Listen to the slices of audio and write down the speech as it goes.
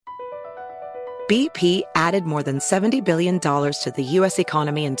BP added more than $70 billion to the U.S.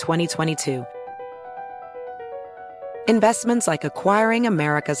 economy in 2022. Investments like acquiring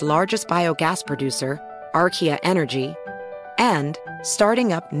America's largest biogas producer, Archaea Energy, and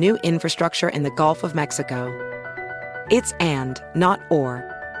starting up new infrastructure in the Gulf of Mexico. It's and, not or.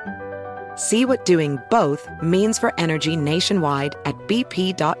 See what doing both means for energy nationwide at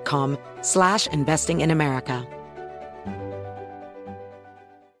bp.com/investing in America.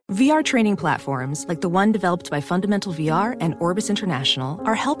 VR training platforms, like the one developed by Fundamental VR and Orbis International,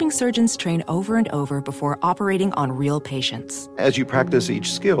 are helping surgeons train over and over before operating on real patients. As you practice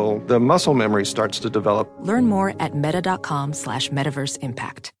each skill, the muscle memory starts to develop. Learn more at meta.com/metaverse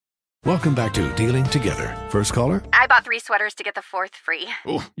impact. Welcome back to Dealing Together. First caller? I bought 3 sweaters to get the 4th free.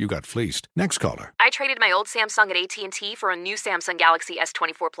 Oh, you got fleeced. Next caller. I traded my old Samsung at AT&T for a new Samsung Galaxy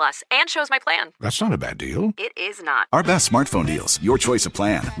S24 Plus and chose my plan. That's not a bad deal. It is not. Our best smartphone deals. Your choice of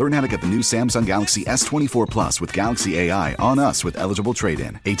plan. Learn how to get the new Samsung Galaxy S24 Plus with Galaxy AI on us with eligible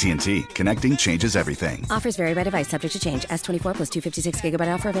trade-in. AT&T. Connecting changes everything. Offers vary by device. Subject to change. S24 plus 256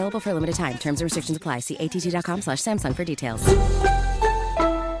 gigabyte offer available for a limited time. Terms and restrictions apply. See att.com/Samsung for details.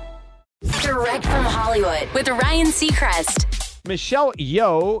 Direct from Hollywood with Ryan Seacrest. Michelle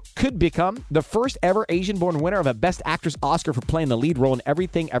Yeoh could become the first ever Asian-born winner of a Best Actress Oscar for playing the lead role in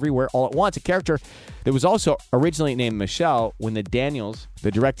Everything, Everywhere, All at Once, a character that was also originally named Michelle when the Daniels, the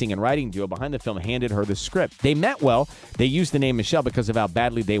directing and writing duo behind the film, handed her the script. They meant well. They used the name Michelle because of how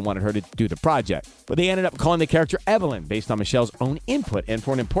badly they wanted her to do the project. But they ended up calling the character Evelyn based on Michelle's own input. And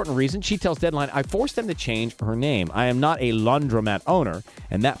for an important reason, she tells Deadline, I forced them to change her name. I am not a laundromat owner,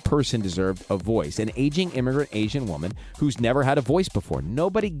 and that person deserved a voice. An aging immigrant Asian woman who's never had a voice before.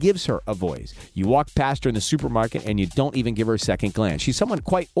 Nobody gives her a voice. You walk past her in the supermarket and you don't even give her a second glance. She's someone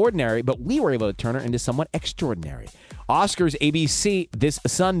quite ordinary, but we were able to turn her into someone extraordinary. Oscars ABC this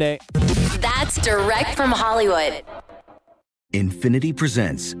Sunday. That's Direct from Hollywood. Infiniti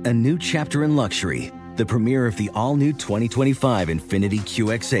presents a new chapter in luxury, the premiere of the all-new 2025 Infiniti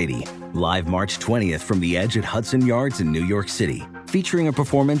QX80, live March 20th from the Edge at Hudson Yards in New York City, featuring a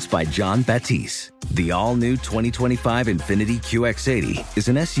performance by Jon Batiste. The all-new 2025 Infiniti QX80 is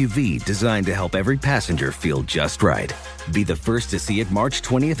an SUV designed to help every passenger feel just right. Be the first to see it March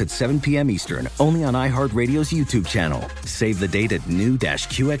 20th at 7 p.m. Eastern, only on iHeartRadio's YouTube channel. Save the date at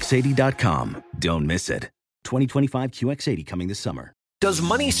new-QX80.com. Don't miss it. 2025 QX80 coming this summer. Does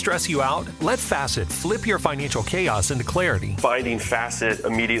money stress you out? Let Facet flip your financial chaos into clarity. Finding Facet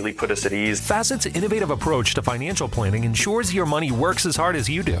immediately put us at ease. Facet's innovative approach to financial planning ensures your money works as hard as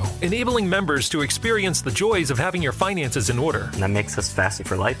you do, enabling members to experience the joys of having your finances in order. And that makes us Facet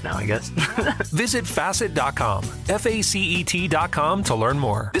for life now, I guess. Visit Facet.com, FACET.com to learn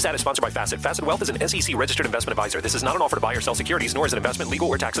more. This ad is sponsored by Facet. Facet Wealth is an SEC-registered investment advisor. This is not an offer to buy or sell securities, nor is it investment, legal,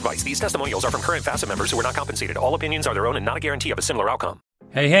 or tax advice. These testimonials are from current Facet members who are not compensated. All opinions are their own and not a guarantee of a similar outcome.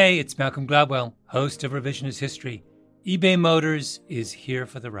 Hey, it's Malcolm Gladwell, host of Revisionist History. eBay Motors is here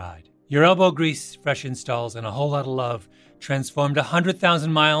for the ride. Your elbow grease, fresh installs, and a whole lot of love transformed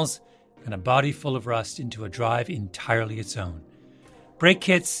 100,000 miles and a body full of rust into a drive entirely its own. Brake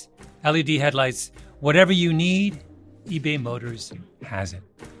kits, LED headlights, whatever you need, eBay Motors has it.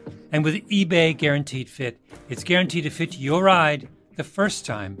 And with eBay Guaranteed Fit, it's guaranteed to fit your ride the first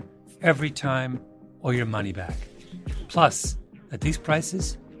time, every time, or your money back. Plus, at these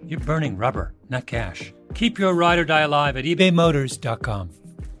prices, you're burning rubber, not cash. Keep your ride or die alive at ebaymotors.com.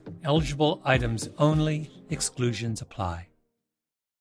 Eligible items only. Exclusions apply.